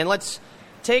And let's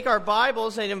take our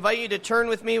Bibles. I'd invite you to turn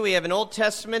with me. We have an Old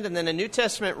Testament and then a New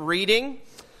Testament reading.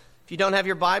 If you don't have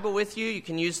your Bible with you, you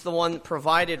can use the one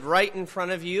provided right in front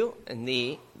of you in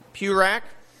the pew rack.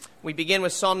 We begin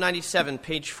with Psalm 97,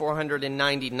 page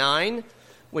 499,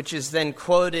 which is then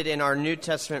quoted in our New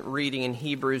Testament reading in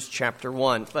Hebrews chapter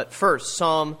 1. But first,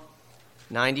 Psalm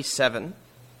 97.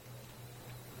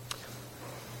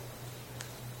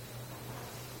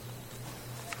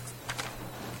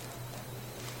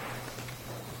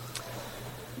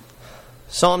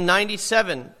 Psalm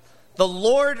 97, the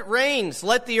Lord reigns,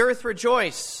 let the earth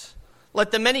rejoice, let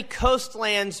the many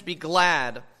coastlands be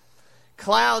glad.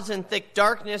 Clouds and thick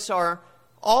darkness are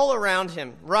all around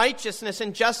him. Righteousness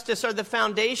and justice are the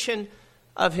foundation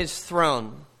of his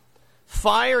throne.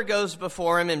 Fire goes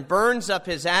before him and burns up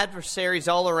his adversaries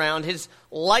all around. His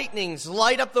lightnings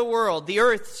light up the world. The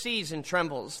earth sees and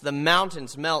trembles. The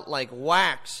mountains melt like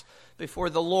wax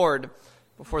before the Lord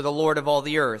of all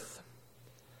the earth.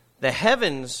 The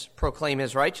heavens proclaim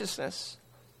his righteousness,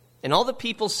 and all the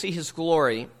people see his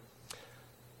glory.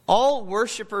 All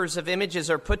worshippers of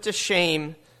images are put to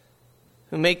shame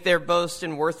who make their boast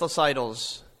in worthless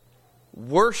idols.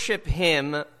 Worship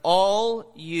him,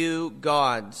 all you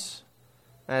gods.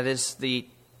 That is the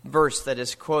verse that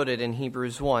is quoted in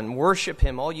Hebrews 1. Worship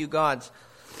him, all you gods.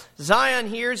 Zion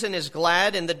hears and is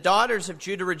glad, and the daughters of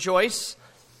Judah rejoice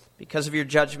because of your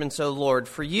judgments, O Lord.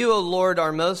 For you, O Lord,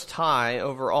 are most high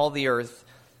over all the earth.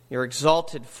 You're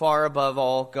exalted far above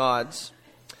all gods.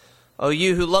 O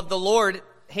you who love the Lord,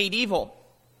 hate evil.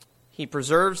 He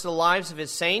preserves the lives of his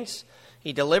saints.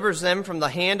 He delivers them from the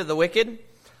hand of the wicked.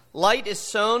 Light is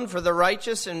sown for the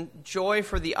righteous and joy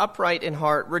for the upright in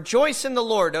heart. Rejoice in the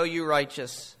Lord, O you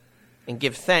righteous, and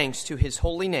give thanks to his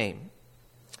holy name.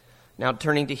 Now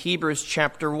turning to Hebrews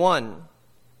chapter 1.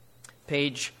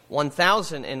 Page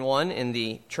 1001 in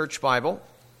the Church Bible.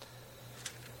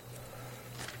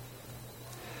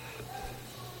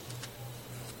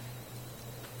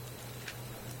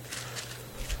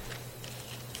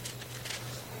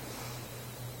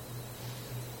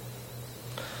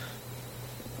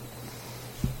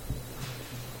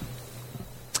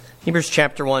 Hebrews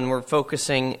chapter 1, we're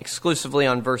focusing exclusively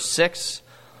on verse 6.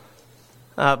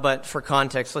 But for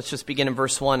context, let's just begin in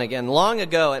verse 1 again. Long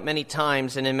ago, at many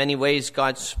times and in many ways,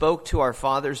 God spoke to our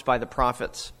fathers by the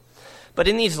prophets. But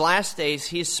in these last days,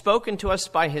 he has spoken to us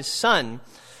by his Son,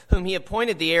 whom he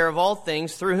appointed the heir of all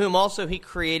things, through whom also he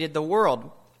created the world.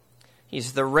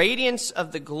 He's the radiance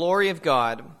of the glory of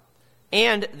God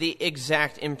and the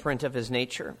exact imprint of his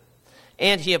nature.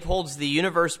 And he upholds the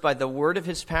universe by the word of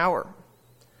his power.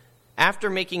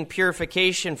 After making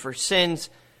purification for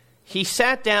sins, he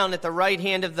sat down at the right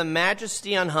hand of the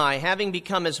Majesty on high, having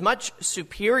become as much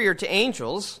superior to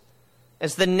angels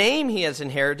as the name he has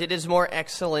inherited is more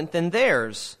excellent than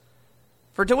theirs.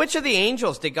 For to which of the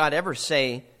angels did God ever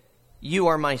say, "You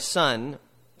are my son,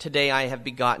 today I have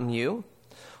begotten you"?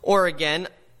 Or again,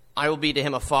 "I will be to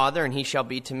him a father, and he shall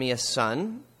be to me a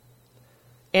son"?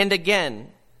 And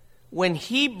again, when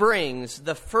he brings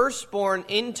the firstborn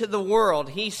into the world,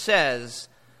 he says,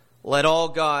 "Let all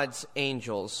God's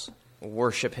angels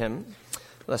worship him."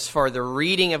 Thus far, the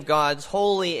reading of God's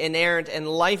holy, inerrant, and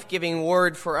life-giving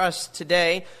word for us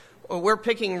today. We're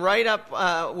picking right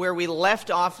up where we left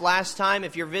off last time.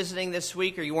 If you're visiting this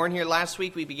week or you weren't here last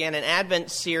week, we began an Advent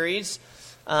series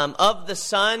of the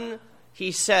Son.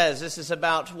 He says this is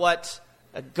about what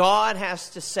God has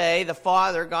to say,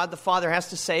 God the Father has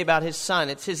to say about his Son.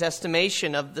 It's his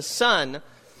estimation of the Son.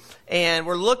 And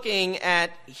we're looking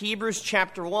at Hebrews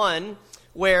chapter 1,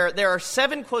 where there are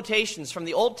 7 quotations from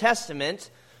the Old Testament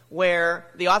where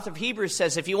the author of Hebrews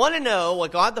says, if you want to know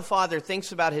what God the Father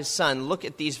thinks about his Son, look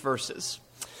at these verses.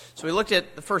 So we looked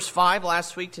at the first 5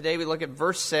 last week. Today we look at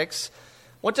verse 6.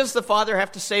 What does the Father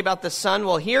have to say about the Son?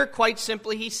 Well, here, quite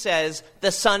simply, he says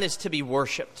the Son is to be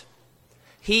worshipped.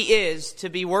 He is to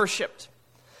be worshipped.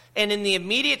 And in the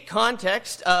immediate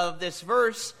context of this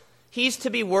verse, he's to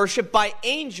be worshipped by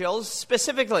angels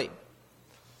specifically.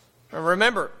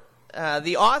 Remember,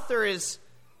 the author is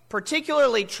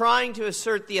particularly trying to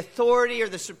assert the authority or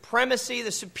the supremacy,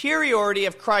 the superiority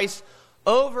of Christ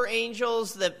over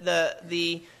angels.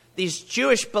 These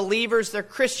Jewish believers, they're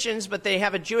Christians, but they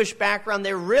have a Jewish background.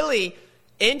 They're really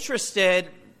interested,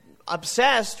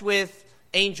 obsessed with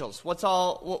angels. They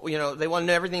want to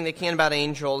know everything they can about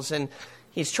angels. And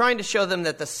he's trying to show them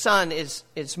that the Son is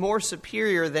more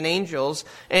superior than angels.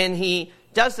 And he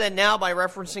does that now by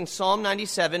referencing Psalm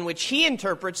 97, which he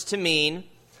interprets to mean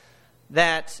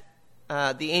that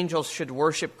the angels should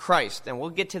worship Christ. And we'll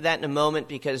get to that in a moment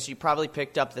because you probably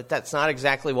picked up that that's not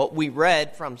exactly what we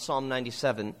read from Psalm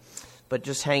 97. but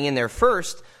just hang in there.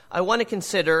 First, I want to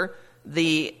consider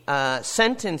the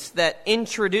sentence that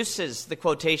introduces the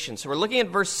quotation. So we're looking at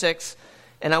verse 6,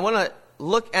 and I want to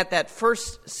look at that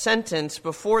first sentence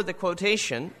before the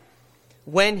quotation,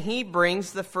 when he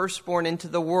brings the firstborn into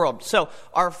the world. So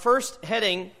our first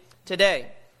heading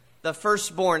today, the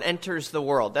firstborn enters the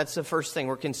world. That's the first thing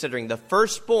we're considering. The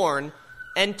firstborn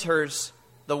enters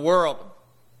the world.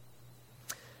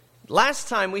 Last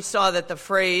time we saw that the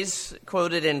phrase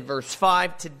quoted in verse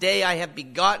 5, "Today I have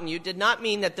begotten you," did not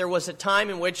mean that there was a time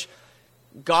in which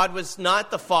God was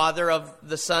not the father of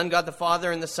the Son. God the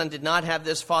Father and the Son did not have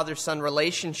this father-son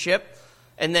relationship.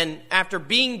 And then after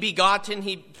being begotten,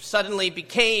 he suddenly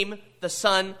became the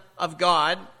Son of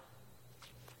God.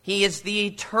 He is the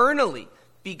eternally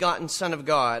begotten Son of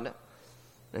God.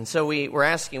 And so we were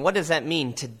asking, what does that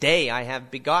mean? Today I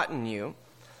have begotten you.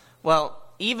 Well,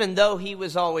 even though he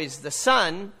was always the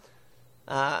Son,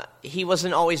 he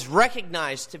wasn't always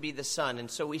recognized to be the Son. And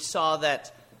so we saw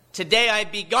that today I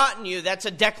have begotten you, that's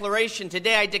a declaration.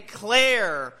 Today I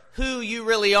declare who you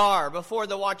really are before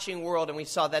the watching world. And we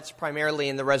saw that's primarily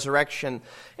in the resurrection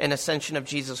and ascension of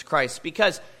Jesus Christ,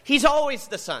 because he's always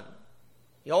the Son.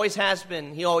 He always has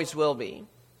been, he always will be.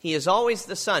 He is always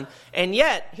the Son. And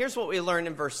yet, here's what we learn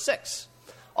in verse 6.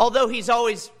 Although he's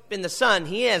always been the Son,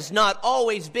 he has not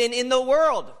always been in the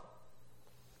world.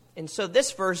 And so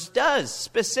this verse does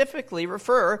specifically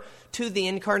refer to the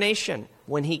incarnation,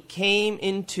 when he came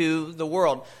into the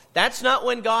world. That's not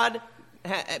when God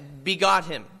begat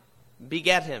him,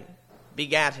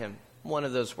 one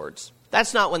of those words.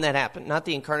 That's not when that happened, not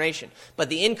the incarnation. But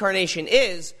the incarnation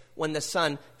is when the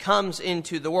Son comes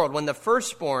into the world, when the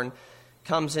firstborn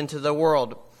comes into the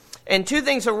world. And two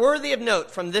things are worthy of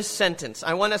note from this sentence.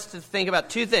 I want us to think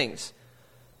about two things.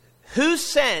 Who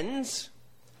sends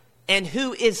and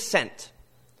who is sent?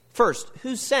 First,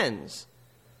 who sends?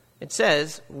 It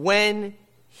says, when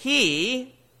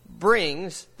he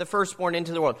brings the firstborn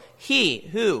into the world. He,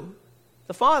 who?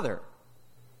 The Father.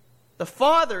 The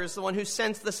Father is the one who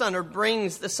sends the Son, or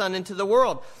brings the Son into the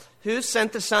world. Who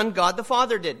sent the Son? God the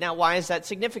Father did. Now, why is that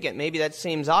significant? Maybe that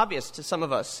seems obvious to some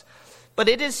of us. But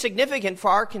it is significant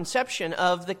for our conception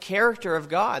of the character of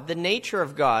God, the nature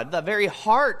of God, the very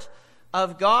heart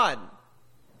of God.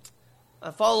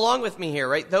 Follow along with me here,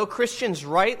 right? Though Christians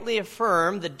rightly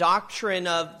affirm the doctrine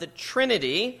of the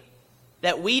Trinity,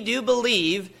 that we do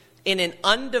believe in an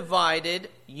undivided,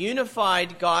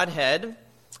 unified Godhead,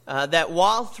 that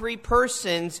while three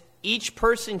persons, each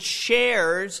person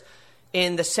shares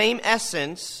in the same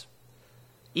essence.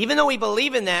 Even though we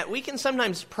believe in that, we can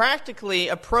sometimes practically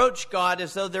approach God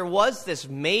as though there was this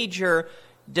major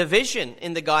division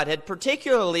in the Godhead,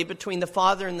 particularly between the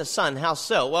Father and the Son. How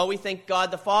so? Well, we think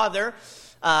God the Father,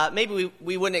 maybe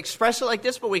we wouldn't express it like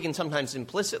this, but we can sometimes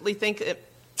implicitly think it,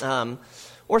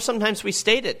 or sometimes we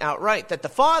state it outright, that the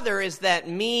Father is that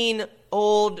mean,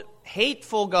 old,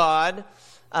 hateful God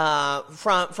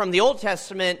from the Old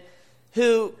Testament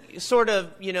who sort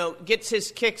of, gets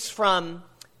his kicks from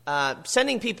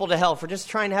sending people to hell for just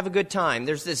trying to have a good time.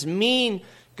 There's this mean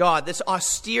God, this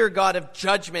austere God of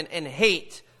judgment and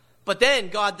hate. But then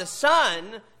God the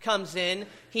Son comes in.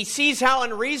 He sees how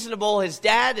unreasonable his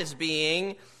dad is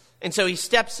being. And so he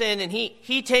steps in and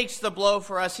he takes the blow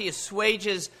for us. He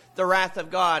assuages the wrath of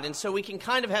God. And so we can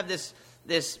kind of have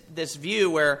this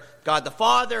view where God the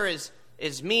Father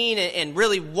is mean and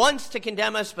really wants to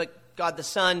condemn us, but God the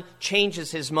Son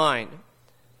changes his mind.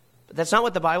 But that's not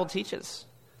what the Bible teaches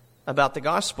about the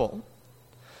gospel.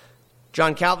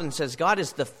 John Calvin says, God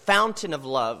is the fountain of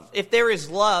love. If there is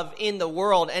love in the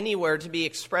world anywhere to be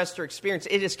expressed or experienced,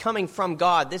 it is coming from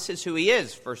God. This is who he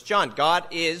is. 1 John, God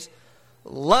is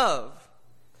love.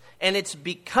 And it's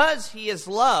because he is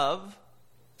love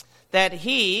that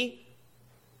he,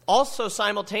 also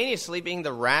simultaneously being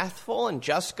the wrathful and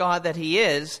just God that he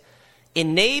is,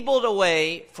 enabled a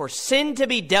way for sin to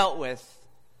be dealt with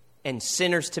and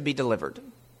sinners to be delivered.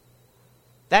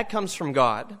 That comes from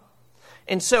God.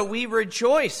 And so we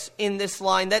rejoice in this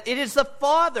line that it is the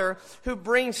Father who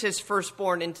brings his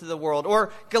firstborn into the world.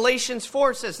 Or Galatians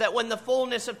 4 says that when the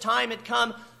fullness of time had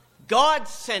come, God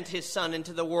sent his Son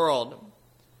into the world.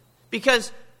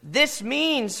 Because this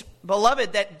means,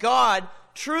 beloved, that God,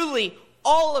 truly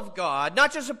all of God,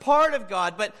 not just a part of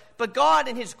God, but God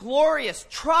in his glorious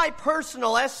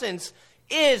tri-personal essence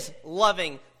is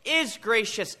loving, is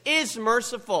gracious, is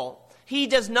merciful. He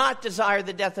does not desire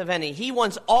the death of any. He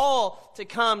wants all to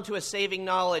come to a saving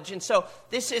knowledge. And so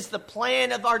this is the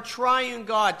plan of our triune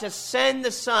God, to send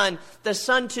the Son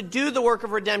to do the work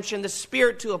of redemption, the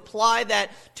Spirit to apply that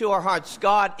to our hearts.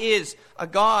 God is a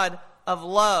God of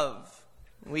love.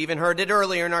 We even heard it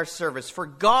earlier in our service. For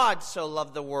God so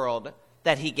loved the world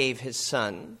that he gave his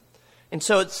Son. And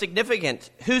so it's significant.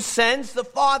 Who sends? The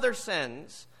Father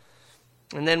sends.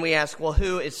 And then we ask, well,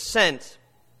 who is sent?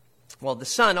 Well, the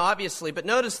Son, obviously. But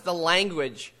notice the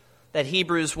language that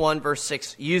Hebrews 1 verse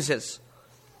 6 uses.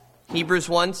 Hebrews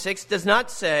 1:6 does not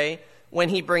say when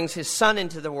he brings his Son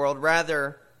into the world.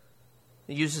 Rather,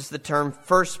 it uses the term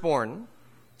firstborn.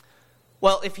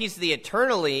 Well, if he's the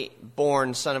eternally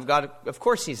born Son of God, of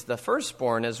course he's the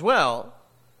firstborn as well.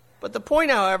 But the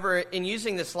point, however, in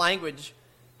using this language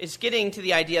is getting to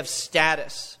the idea of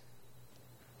status.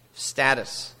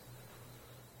 Status.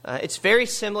 It's very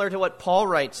similar to what Paul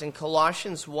writes in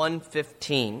Colossians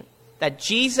 1:15, that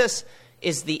Jesus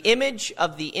is the image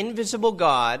of the invisible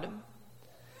God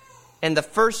and the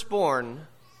firstborn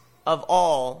of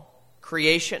all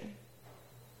creation.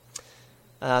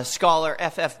 Scholar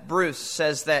F.F. Bruce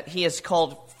says that he is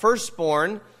called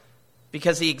firstborn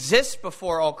because he exists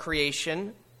before all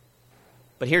creation.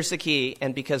 But here's the key,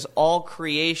 and because all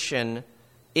creation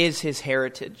is his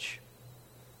heritage.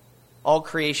 All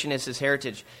creation is his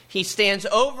heritage. He stands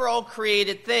over all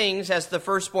created things as the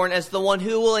firstborn, as the one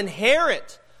who will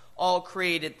inherit all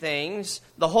created things,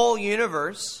 the whole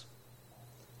universe.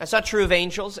 That's not true of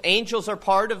angels. Angels are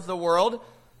part of the world.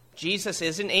 Jesus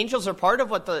isn't. Angels are part of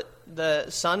what the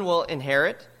Son will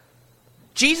inherit.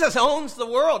 Jesus owns the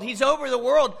world. He's over the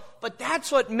world. But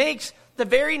that's what makes the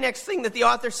very next thing that the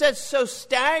author says so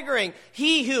staggering.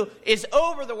 He who is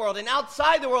over the world and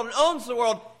outside the world and owns the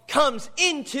world comes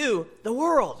into the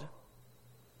world.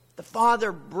 The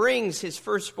Father brings his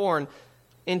firstborn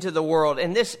into the world.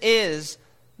 And this is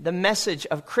the message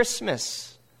of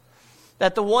Christmas.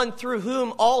 That the one through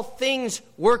whom all things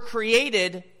were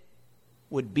created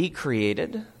would be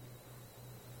created.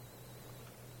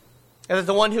 And that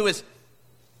the one who is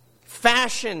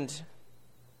fashioned,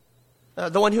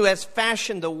 the one who has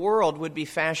fashioned the world would be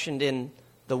fashioned in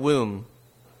the womb.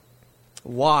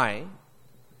 Why?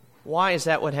 Why is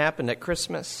that what happened at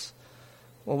Christmas?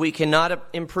 Well, we cannot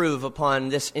improve upon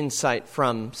this insight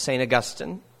from St.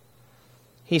 Augustine.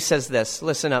 He says this,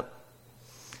 listen up.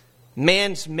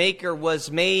 Man's maker was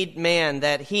made man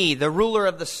that he, the ruler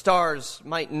of the stars,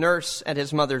 might nurse at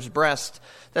his mother's breast,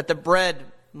 that the bread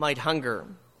might hunger,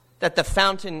 that the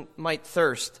fountain might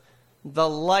thirst, the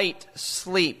light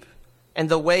sleep, and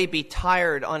the way be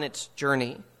tired on its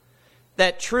journey,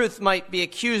 that truth might be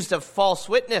accused of false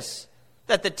witness,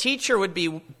 that the teacher would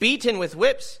be beaten with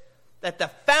whips, that the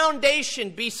foundation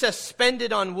be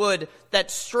suspended on wood, that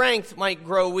strength might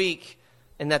grow weak,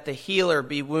 and that the healer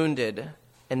be wounded,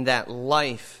 and that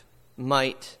life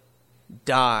might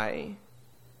die.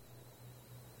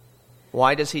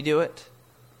 Why does he do it?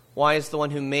 Why is the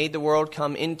one who made the world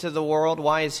come into the world?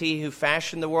 Why is he who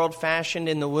fashioned the world fashioned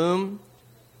in the womb?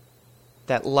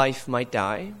 That life might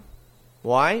die.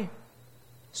 Why?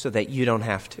 So that you don't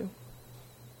have to.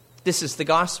 This is the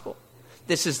gospel.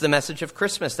 This is the message of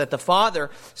Christmas, that the Father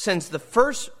sends the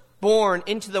firstborn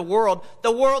into the world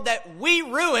that we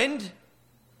ruined,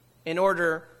 in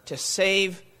order to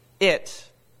save it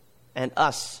and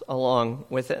us along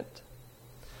with it.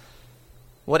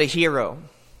 What a hero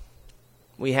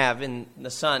we have in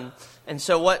the Son. And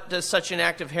so what does such an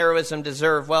act of heroism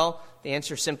deserve? Well, the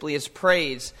answer simply is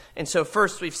praise. And so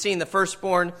first we've seen the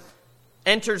firstborn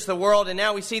enters the world, and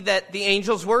now we see that the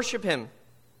angels worship him.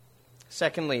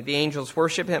 Secondly, the angels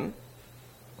worship him.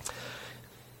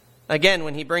 Again,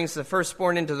 when he brings the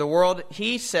firstborn into the world,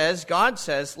 God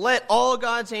says, let all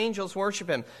God's angels worship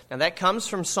him. Now that comes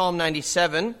from Psalm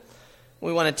 97.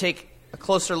 We want to take a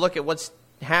closer look at what's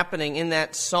happening in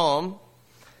that psalm.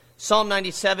 Psalm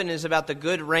 97 is about the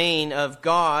good reign of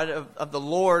God, of the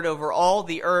Lord over all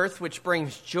the earth, which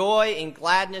brings joy and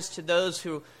gladness to those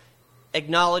who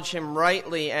acknowledge him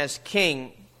rightly as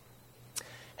king.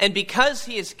 And because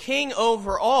he is king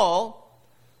over all,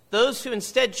 those who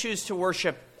instead choose to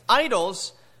worship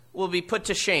idols will be put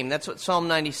to shame. That's what Psalm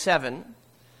 97.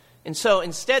 And so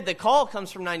instead, the call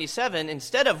comes from 97.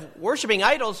 Instead of worshiping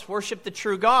idols, worship the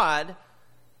true God.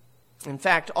 In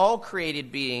fact, all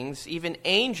created beings, even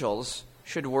angels,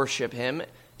 should worship him.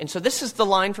 And so this is the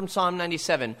line from Psalm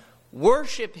 97.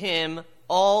 Worship him,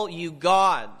 all you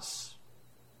gods.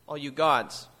 All you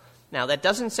gods. Now, that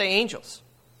doesn't say angels.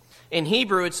 In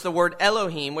Hebrew, it's the word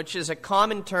Elohim, which is a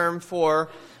common term for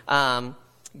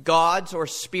gods or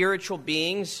spiritual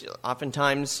beings,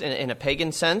 oftentimes in a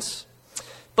pagan sense.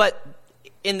 But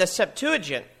in the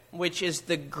Septuagint, which is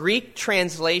the Greek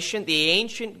translation, the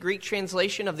ancient Greek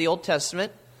translation of the Old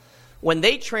Testament, when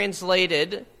they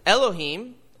translated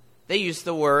Elohim, they used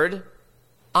the word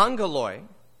angeloi.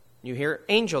 You hear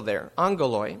angel there,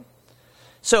 angeloi.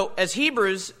 So as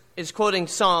Hebrews is quoting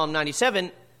Psalm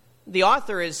 97, the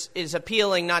author is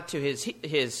appealing not to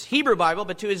his Hebrew Bible,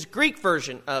 but to his Greek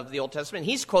version of the Old Testament.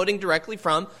 He's quoting directly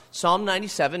from Psalm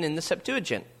 97 in the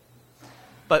Septuagint.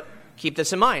 But keep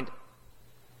this in mind.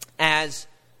 As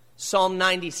Psalm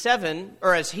 97,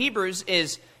 or as Hebrews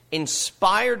is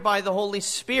inspired by the Holy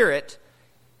Spirit,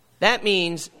 that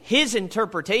means his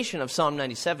interpretation of Psalm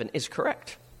 97 is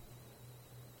correct.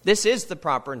 This is the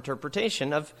proper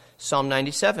interpretation of Psalm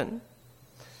 97.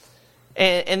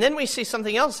 And then we see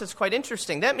something else that's quite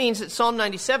interesting. That means that Psalm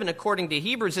 97, according to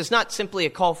Hebrews, is not simply a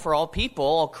call for all people,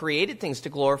 all created things to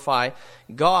glorify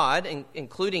God,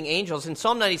 including angels. In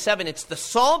Psalm 97, it's the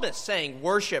psalmist saying,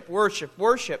 worship, worship,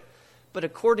 worship. But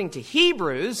according to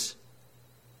Hebrews,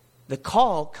 the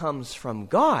call comes from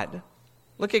God.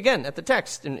 Look again at the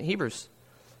text in Hebrews.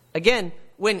 Again,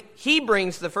 when he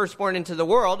brings the firstborn into the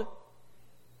world,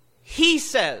 he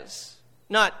says,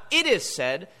 not it is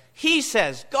said, he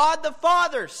says, God the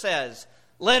Father says,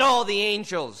 let all the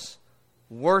angels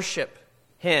worship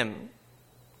him.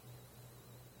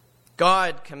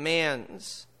 God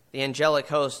commands the angelic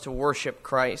host to worship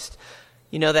Christ.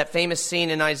 You know that famous scene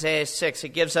in Isaiah 6, it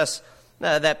gives us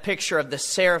that picture of the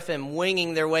seraphim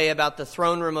winging their way about the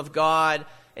throne room of God,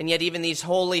 and yet even these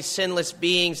holy, sinless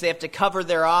beings, they have to cover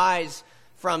their eyes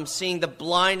from seeing the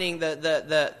blinding,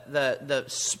 the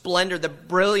splendor, the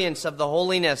brilliance of the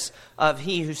holiness of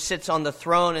he who sits on the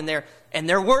throne. And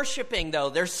they're worshiping, though.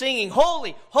 They're singing,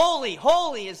 holy, holy,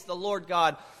 holy is the Lord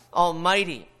God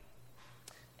Almighty.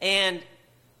 And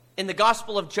in the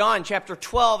Gospel of John, chapter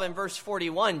 12 and verse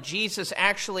 41, Jesus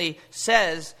actually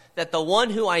says that the one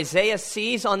who Isaiah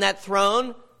sees on that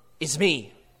throne is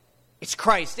me. It's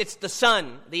Christ. It's the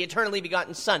Son, the eternally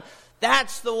begotten Son.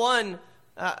 That's the one.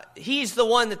 He's the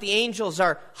one that the angels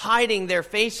are hiding their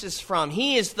faces from.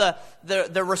 He is the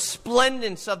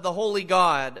resplendence of the holy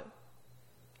God.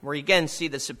 Where you again see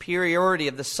the superiority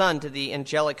of the Son to the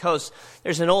angelic host.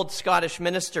 There's an old Scottish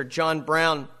minister, John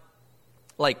Brown,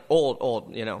 like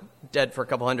old, dead for a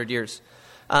couple hundred years.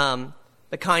 The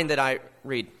kind that I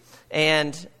read.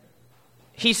 And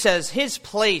he says his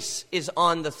place is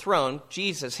on the throne.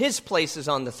 Jesus, his place is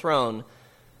on the throne.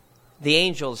 The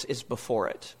angels is before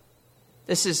it.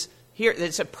 This is here.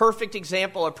 It's a perfect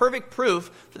example, a perfect proof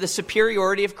for the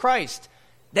superiority of Christ.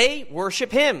 They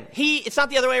worship him. It's not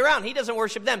the other way around. He doesn't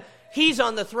worship them. He's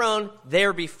on the throne.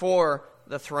 They're before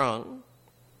the throne.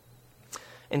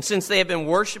 And since they have been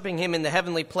worshiping him in the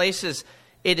heavenly places,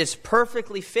 it is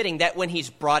perfectly fitting that when he's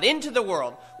brought into the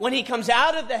world, when he comes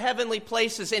out of the heavenly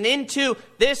places and into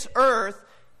this earth,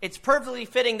 it's perfectly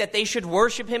fitting that they should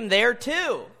worship him there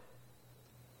too.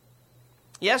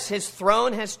 Yes, his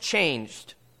throne has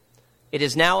changed. It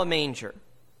is now a manger.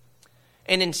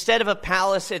 And instead of a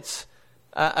palace, it's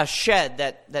a shed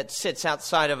that sits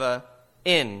outside of an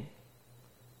inn.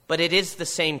 But it is the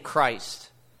same Christ.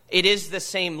 It is the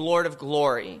same Lord of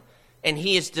glory. And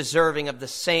he is deserving of the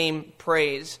same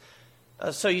praise.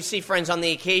 So you see, friends, on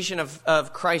the occasion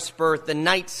of Christ's birth, the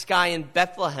night sky in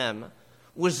Bethlehem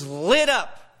was lit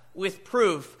up with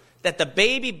proof that the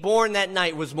baby born that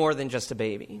night was more than just a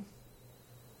baby.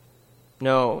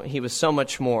 No, he was so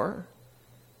much more.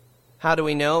 How do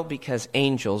we know? Because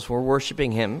angels were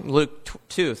worshiping him. Luke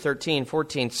 2, 13,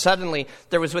 14. Suddenly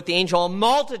there was with the angel a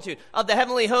multitude of the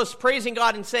heavenly hosts praising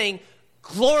God and saying,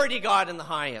 glory to God in the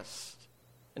highest,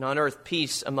 and on earth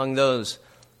peace among those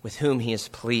with whom he is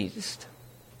pleased.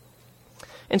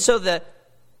 And so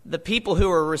the people who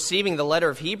were receiving the letter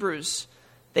of Hebrews,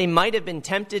 they might have been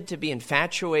tempted to be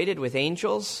infatuated with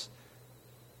angels.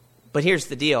 But here's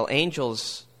the deal.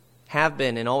 Angels have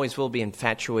been and always will be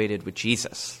infatuated with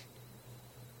Jesus.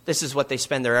 This is what they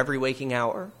spend their every waking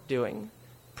hour doing,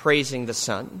 praising the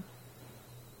Son.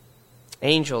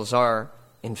 Angels are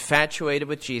infatuated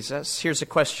with Jesus. Here's a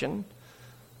question.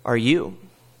 Are you?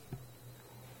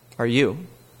 Are you?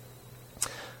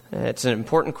 It's an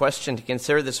important question to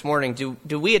consider this morning.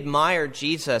 Do we admire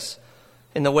Jesus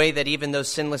in the way that even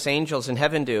those sinless angels in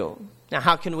heaven do? Now,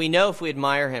 how can we know if we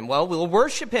admire him? Well, we'll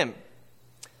worship him.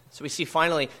 So we see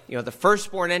finally, the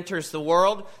firstborn enters the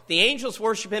world. The angels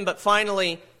worship him, but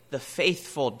finally, the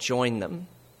faithful join them.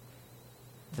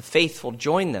 The faithful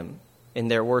join them in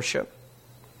their worship.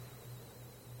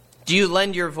 Do you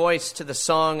lend your voice to the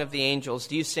song of the angels?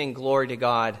 Do you sing glory to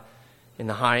God in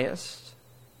the highest?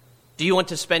 Do you want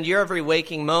to spend your every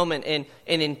waking moment in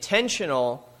an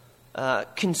intentional,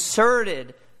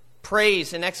 concerted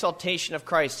praise and exaltation of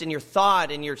Christ in your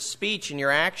thought, in your speech, in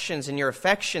your actions, in your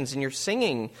affections, in your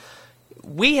singing?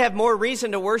 We have more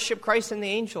reason to worship Christ than the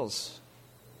angels.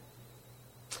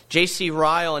 J.C.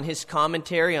 Ryle, in his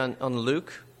commentary on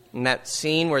Luke, In that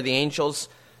scene where the angels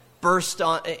burst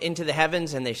into the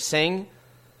heavens and they sing,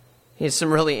 he has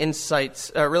some really insightful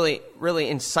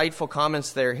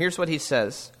comments there. Here's what he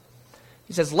says.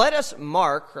 He says, let us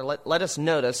mark, or let us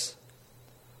notice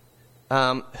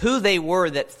who they were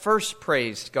that first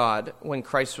praised God when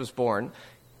Christ was born.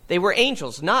 They were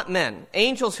angels, not men.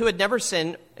 Angels who had never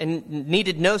sinned and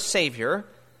needed no Savior.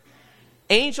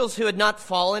 Angels who had not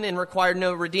fallen and required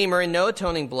no Redeemer and no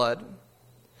atoning blood.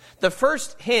 The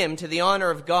first hymn to the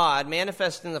honor of God,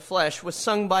 manifest in the flesh, was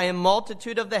sung by a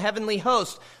multitude of the heavenly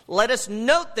host. Let us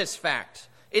note this fact.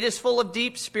 It is full of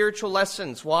deep spiritual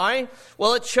lessons. Why?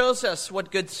 Well, it shows us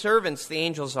what good servants the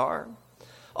angels are.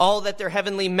 All that their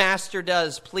heavenly master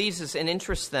does pleases and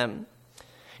interests them.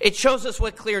 It shows us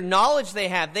what clear knowledge they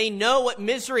have. They know what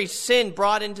misery sin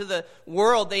brought into the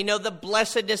world. They know the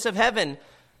blessedness of heaven.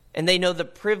 And they know the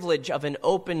privilege of an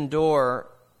open door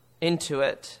into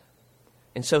it.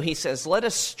 And so he says, let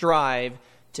us strive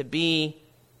to be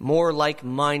more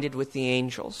like-minded with the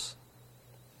angels.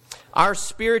 Our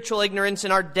spiritual ignorance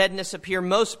and our deadness appear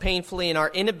most painfully in our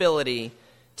inability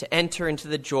to enter into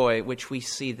the joy which we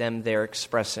see them there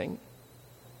expressing.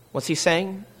 What's he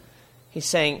saying? He's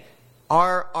saying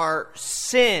our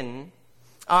sin,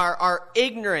 our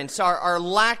ignorance, our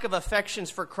lack of affections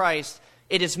for Christ,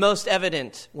 it is most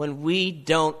evident when we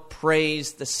don't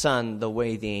praise the Son the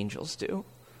way the angels do.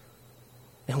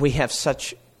 And we have so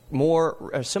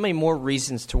many more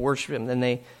reasons to worship him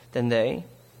than they.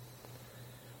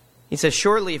 He says,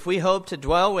 surely if we hope to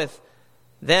dwell with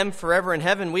them forever in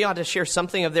heaven, we ought to share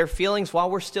something of their feelings while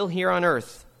we're still here on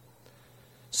earth.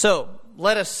 So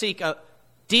let us seek a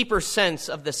deeper sense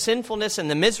of the sinfulness and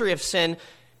the misery of sin,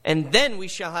 and then we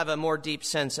shall have a more deep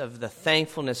sense of the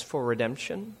thankfulness for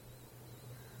redemption.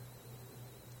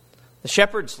 The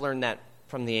shepherds learned that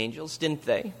from the angels, didn't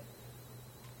they?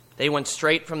 They went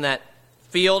straight from that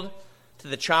field to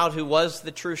the child who was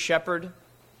the true shepherd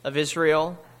of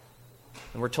Israel.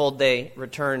 And we're told they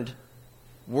returned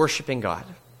worshiping God,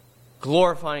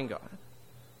 glorifying God.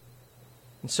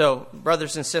 And so,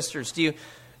 brothers and sisters, do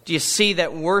you see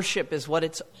that worship is what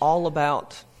it's all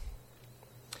about?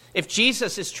 If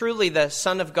Jesus is truly the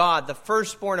Son of God, the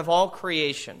firstborn of all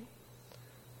creation,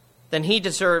 then he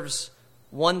deserves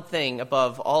one thing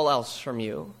above all else from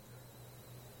you.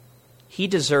 He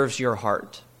deserves your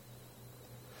heart.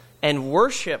 And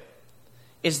worship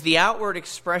is the outward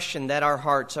expression that our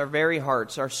hearts, our very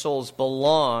hearts, our souls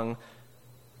belong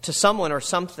to someone or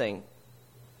something.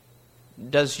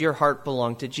 Does your heart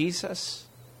belong to Jesus?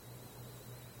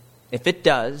 If it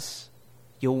does,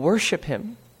 you'll worship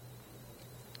him.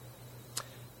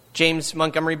 James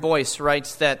Montgomery Boyce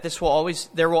writes that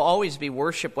there will always be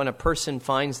worship when a person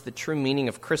finds the true meaning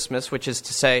of Christmas, which is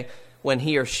to say, when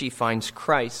he or she finds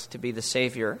Christ to be the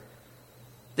Savior.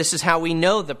 This is how we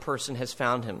know the person has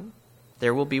found him.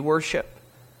 There will be worship.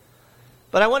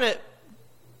 But I want to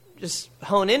just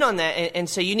hone in on that and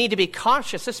say you need to be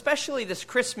cautious, especially this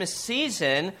Christmas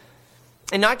season,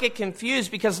 and not get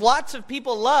confused, because lots of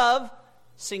people love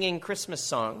singing Christmas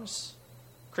songs,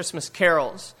 Christmas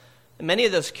carols. And many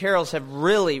of those carols have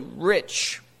really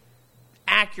rich,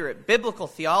 accurate, biblical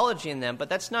theology in them, but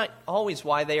that's not always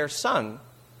why they are sung.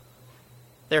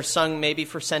 They're sung maybe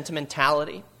for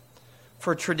sentimentality,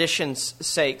 for tradition's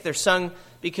sake. They're sung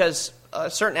because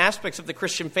certain aspects of the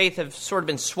Christian faith have sort of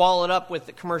been swallowed up with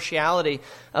the commerciality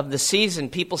of the season.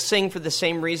 People sing for the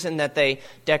same reason that they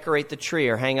decorate the tree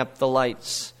or hang up the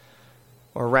lights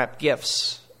or wrap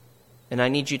gifts. And I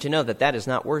need you to know that that is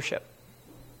not worship.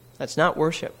 That's not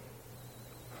worship.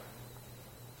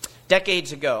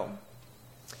 Decades ago,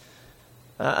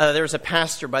 there was a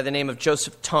pastor by the name of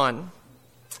Joseph Ton,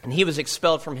 and he was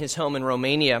expelled from his home in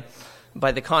Romania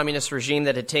by the communist regime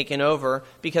that had taken over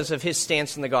because of his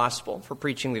stance in the gospel, for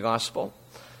preaching the gospel.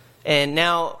 And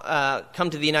now, come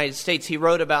to the United States, he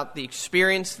wrote about the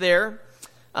experience there,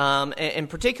 and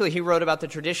particularly he wrote about the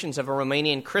traditions of a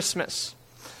Romanian Christmas.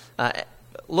 A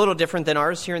little different than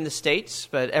ours here in the States,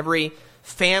 but every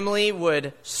family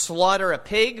would slaughter a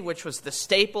pig, which was the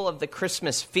staple of the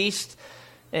Christmas feast.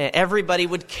 Everybody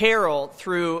would carol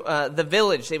through the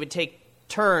village. They would take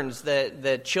turns.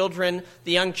 The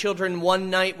young children one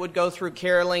night would go through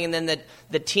caroling, and then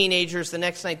the teenagers the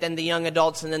next night, then the young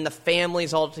adults, and then the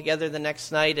families all together the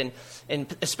next night.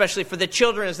 And especially for the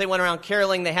children, as they went around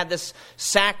caroling, they had this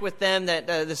sack with them,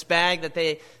 this bag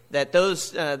that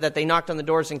those that they knocked on the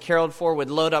doors and caroled for would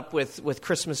load up with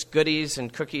Christmas goodies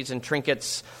and cookies and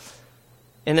trinkets.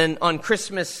 And then on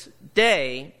Christmas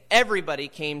Day, everybody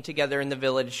came together in the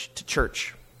village to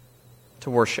church to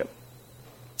worship.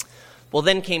 Well,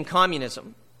 then came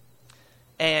communism.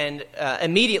 And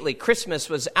immediately, Christmas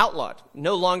was outlawed,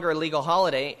 no longer a legal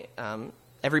holiday.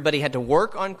 Everybody had to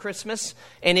work on Christmas,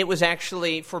 and it was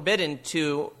actually forbidden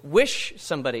to wish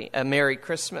somebody a Merry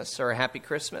Christmas or a Happy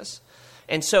Christmas.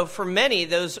 And so for many,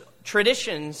 those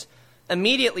traditions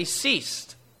immediately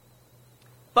ceased.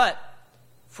 But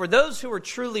for those who were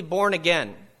truly born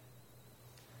again,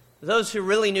 those who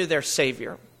really knew their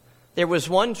Savior, there was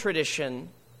one tradition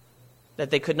that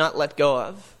they could not let go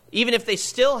of, even if they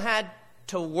still had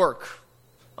to work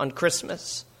on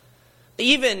Christmas,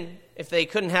 even if they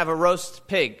couldn't have a roast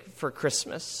pig for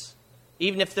Christmas,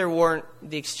 even if there weren't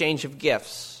the exchange of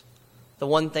gifts, the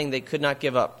one thing they could not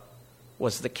give up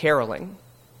was the caroling.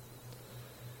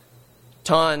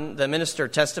 Ton, the minister,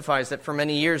 testifies that for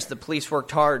many years the police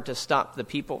worked hard to stop the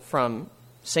people from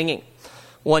singing.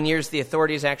 One year the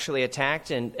authorities actually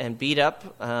attacked and beat up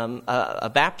a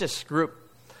Baptist group,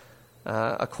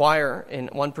 a choir in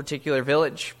one particular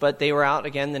village, but they were out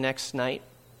again the next night,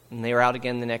 and they were out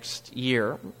again the next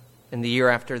year, and the year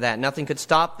after that. Nothing could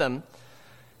stop them,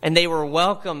 and they were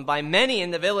welcomed by many in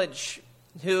the village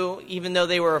who, even though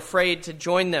they were afraid to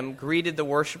join them, greeted the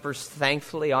worshipers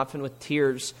thankfully, often with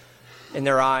tears in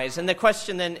their eyes. And the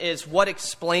question then is, what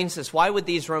explains this? Why would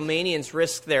these Romanians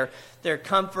risk their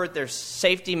comfort, their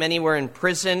safety? Many were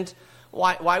imprisoned.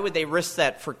 Why would they risk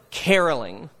that for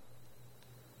caroling?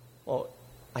 Well,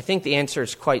 I think the answer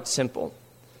is quite simple.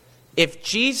 If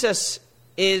Jesus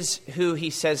is who he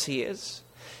says he is,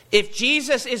 if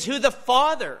Jesus is who the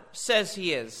Father says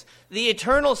he is, the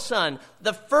eternal Son,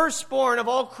 the firstborn of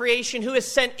all creation who is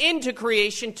sent into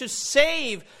creation to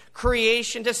save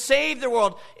creation, to save the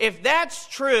world, if that's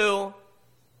true,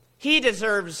 he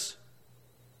deserves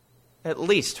at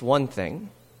least one thing: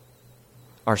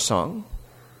 our song.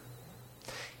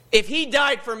 If he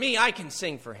died for me, I can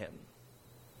sing for him.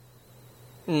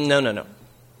 No.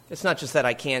 It's not just that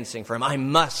I can sing for him. I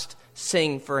must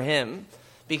sing for him,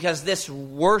 because this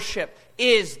worship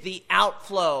is the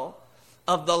outflow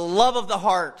of the love of the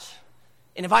heart.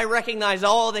 And if I recognize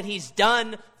all that he's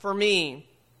done for me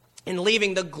in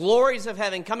leaving the glories of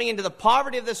heaven, coming into the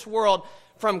poverty of this world,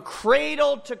 from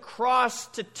cradle to cross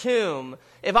to tomb,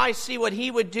 if I see what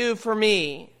he would do for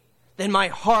me, then my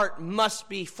heart must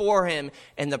be for him.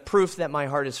 And the proof that my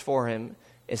heart is for him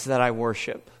is that I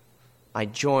worship. I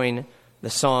join the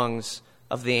songs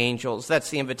of the angels. That's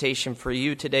the invitation for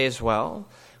you today as well.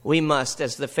 We must,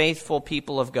 as the faithful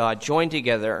people of God, join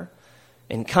together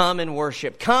and come and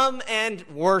worship. Come and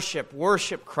worship.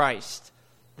 Worship Christ,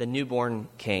 the newborn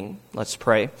King. Let's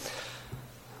pray.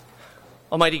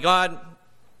 Almighty God,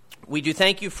 we do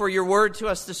thank you for your word to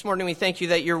us this morning. We thank you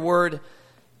that your word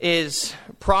is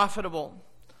profitable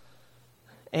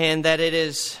and that it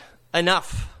is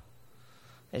enough.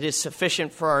 It is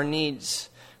sufficient for our needs.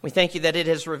 We thank you that it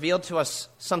has revealed to us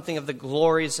something of the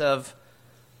glories of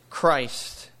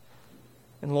Christ.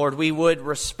 And Lord, we would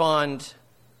respond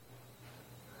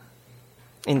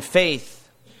in faith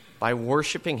by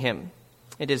worshiping him.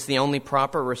 It is the only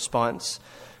proper response.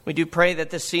 We do pray that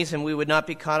this season we would not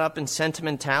be caught up in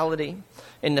sentimentality,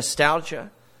 in nostalgia,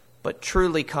 but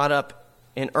truly caught up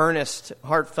in earnest,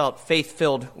 heartfelt,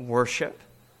 faith-filled worship.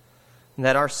 And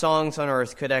that our songs on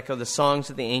earth could echo the songs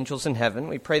of the angels in heaven.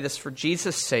 We pray this for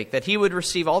Jesus' sake, that he would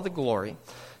receive all the glory.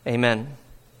 Amen.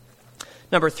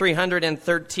 Number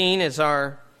 313 is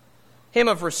our hymn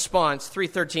of response.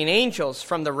 313, Angels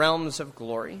from the Realms of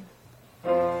Glory.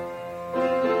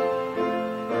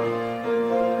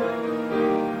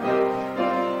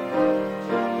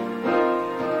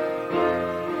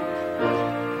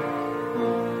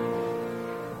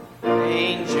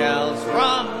 Angels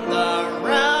from the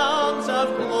realms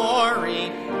of glory,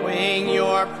 wing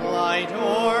your flight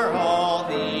o'er all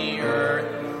the earth.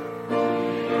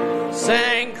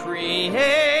 Sang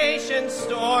creation's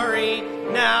story,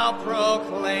 now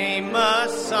proclaim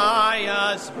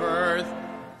Messiah's birth.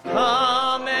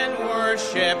 Come and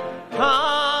worship,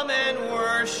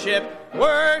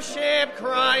 worship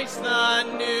Christ the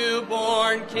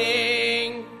newborn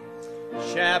King.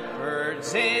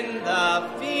 Shepherds in the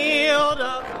field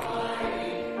of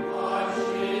light,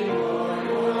 watching o'er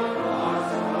your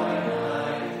lost by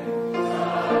night.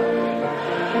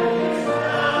 Sovereign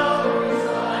showers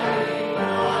lighting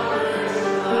on earth,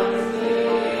 comes the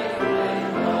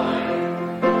infant light.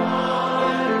 Come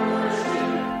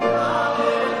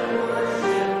and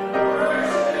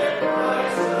worship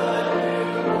Christ the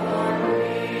newborn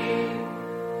King.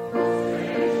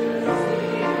 Strangers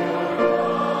see your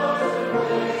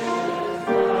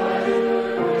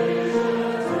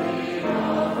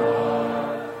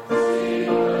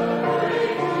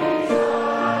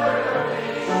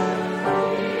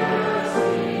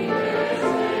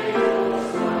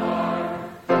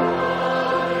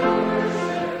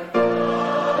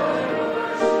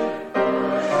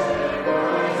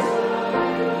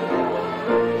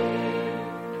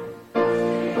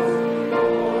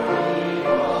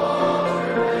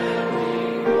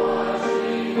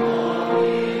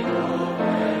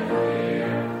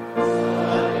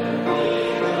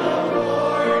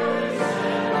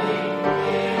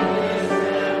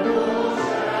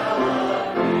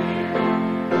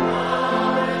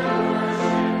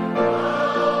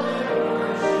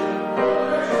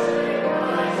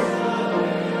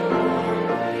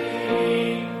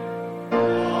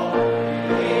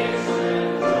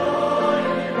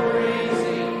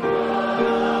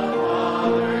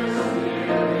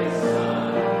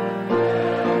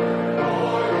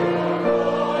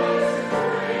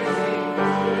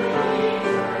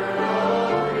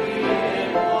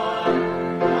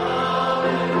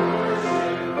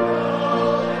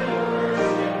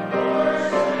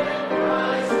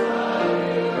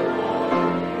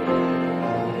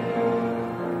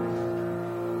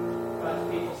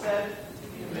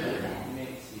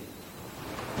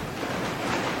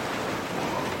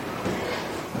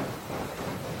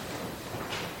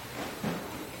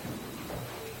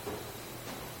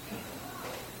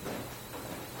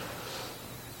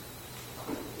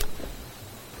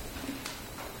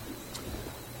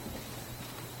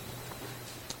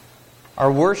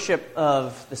Our worship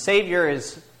of the Savior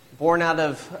is born out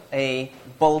of a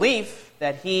belief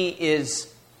that He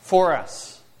is for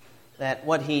us, that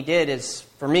what He did is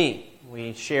for me.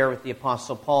 We share with the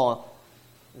Apostle Paul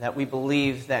that we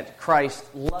believe that Christ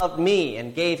loved me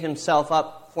and gave Himself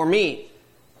up for me.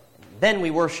 Then we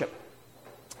worship.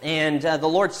 And the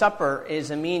Lord's Supper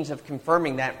is a means of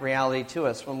confirming that reality to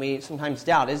us when we sometimes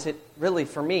doubt, is it really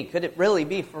for me? Could it really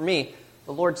be for me?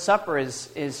 The Lord's Supper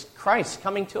is Christ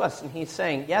coming to us, and He's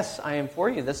saying, yes, I am for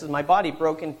you. This is my body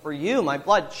broken for you, my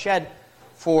blood shed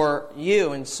for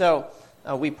you. And so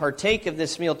we partake of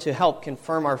this meal to help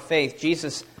confirm our faith.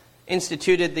 Jesus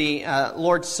instituted the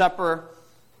Lord's Supper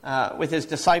with His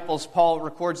disciples. Paul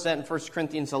records that in 1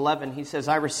 Corinthians 11. He says,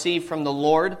 I received from the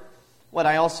Lord what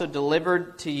I also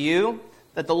delivered to you,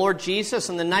 that the Lord Jesus,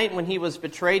 on the night when He was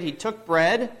betrayed, He took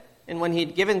bread, and when He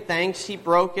had given thanks, He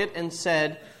broke it and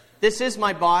said, this is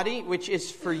my body, which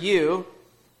is for you.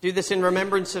 Do this in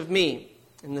remembrance of me.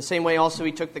 In the same way also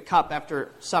He took the cup after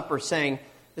supper, saying,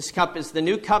 this cup is the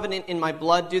new covenant in my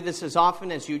blood. Do this as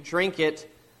often as you drink it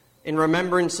in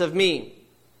remembrance of me.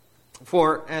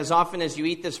 For as often as you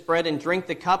eat this bread and drink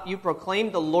the cup, you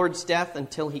proclaim the Lord's death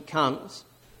until He comes.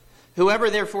 Whoever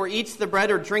therefore eats the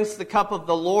bread or drinks the cup of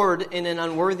the Lord in an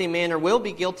unworthy manner will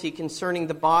be guilty concerning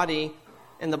the body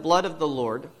and the blood of the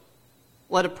Lord.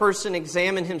 Let a person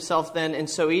examine himself then, and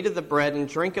so eat of the bread and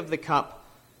drink of the cup.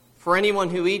 For anyone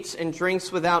who eats and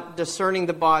drinks without discerning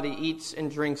the body eats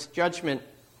and drinks judgment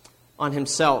on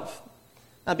himself.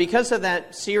 Because of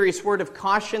that serious word of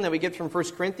caution that we get from 1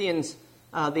 Corinthians,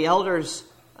 the elders,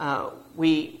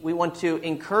 we want to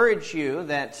encourage you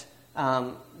that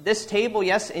this table,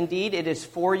 yes, indeed, it is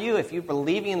for you if you're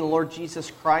believing in the Lord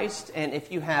Jesus Christ, and if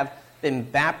you have been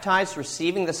baptized,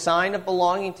 receiving the sign of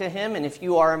belonging to Him, and if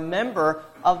you are a member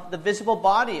of the visible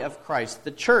body of Christ,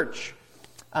 the church.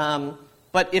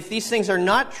 But if these things are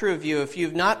not true of you, if you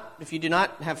do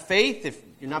not have faith, if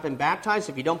you've not been baptized,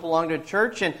 if you don't belong to a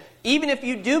church, and even if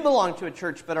you do belong to a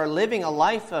church but are living a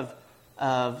life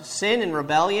of sin and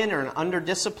rebellion or under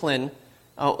discipline,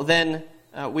 then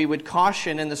we would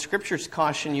caution, and the Scriptures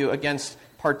caution you against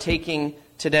partaking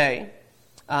today.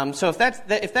 So if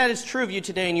that is true of you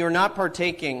today and you're not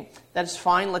partaking, that's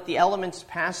fine. Let the elements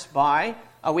pass by.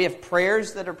 We have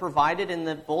prayers that are provided in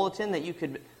the bulletin that you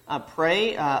could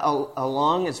pray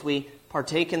along as we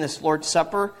partake in this Lord's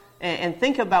Supper. And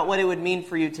think about what it would mean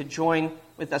for you to join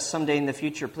with us someday in the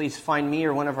future. Please find me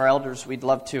or one of our elders. We'd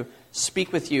love to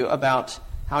speak with you about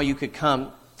how you could come.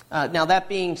 Now, that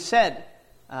being said,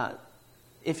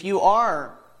 if you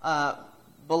are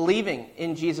believing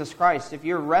in Jesus Christ, if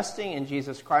you're resting in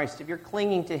Jesus Christ, if you're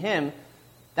clinging to Him,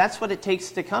 that's what it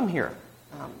takes to come here.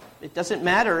 It doesn't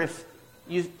matter if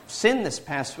you've sinned this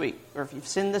past week or if you've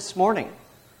sinned this morning.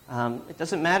 It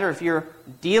doesn't matter if you're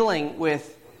dealing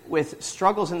with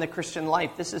struggles in the Christian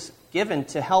life. This is given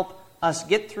to help us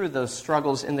get through those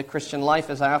struggles in the Christian life.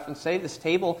 As I often say, this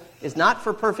table is not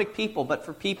for perfect people, but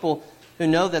for people who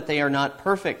know that they are not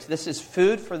perfect. This is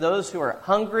food for those who are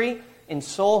hungry in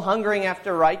soul, hungering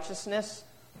after righteousness.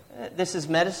 This is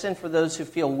medicine for those who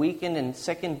feel weakened and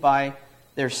sickened by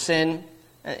their sin.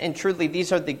 And truly,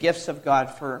 these are the gifts of God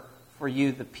for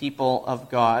you, the people of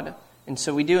God. And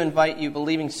so we do invite you,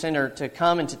 believing sinner, to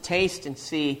come and to taste and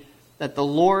see that the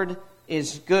Lord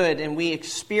is good. And we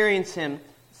experience Him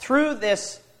through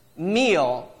this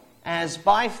meal as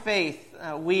by faith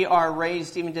we are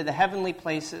raised even to the heavenly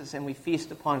places and we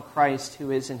feast upon Christ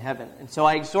who is in heaven. And so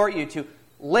I exhort you to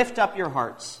lift up your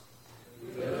hearts.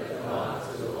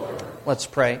 Let's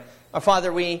pray. Our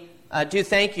Father, we do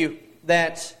thank you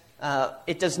that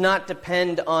it does not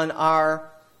depend on our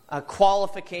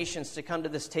qualifications to come to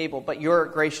this table, but your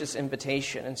gracious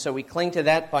invitation. And so we cling to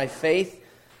that by faith.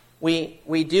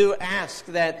 We do ask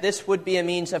that this would be a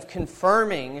means of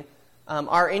confirming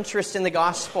our interest in the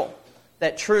gospel,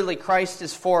 that truly Christ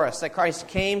is for us, that Christ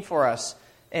came for us.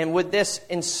 And would this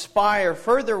inspire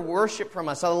further worship from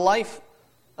us, a life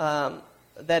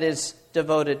that is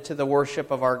devoted to the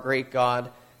worship of our great God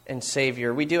and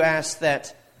Savior. We do ask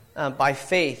that by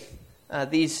faith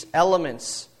these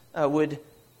elements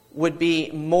would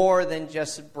be more than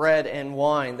just bread and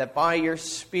wine, that by your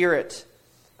Spirit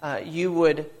you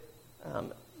would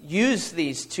use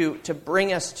these to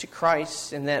bring us to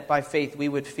Christ, and that by faith we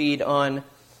would feed on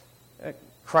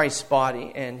Christ's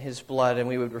body and His blood, and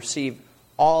we would receive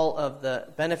all of the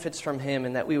benefits from Him,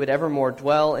 and that we would evermore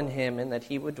dwell in Him, and that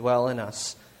He would dwell in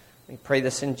us. We pray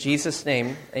this in Jesus'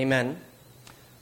 name. Amen.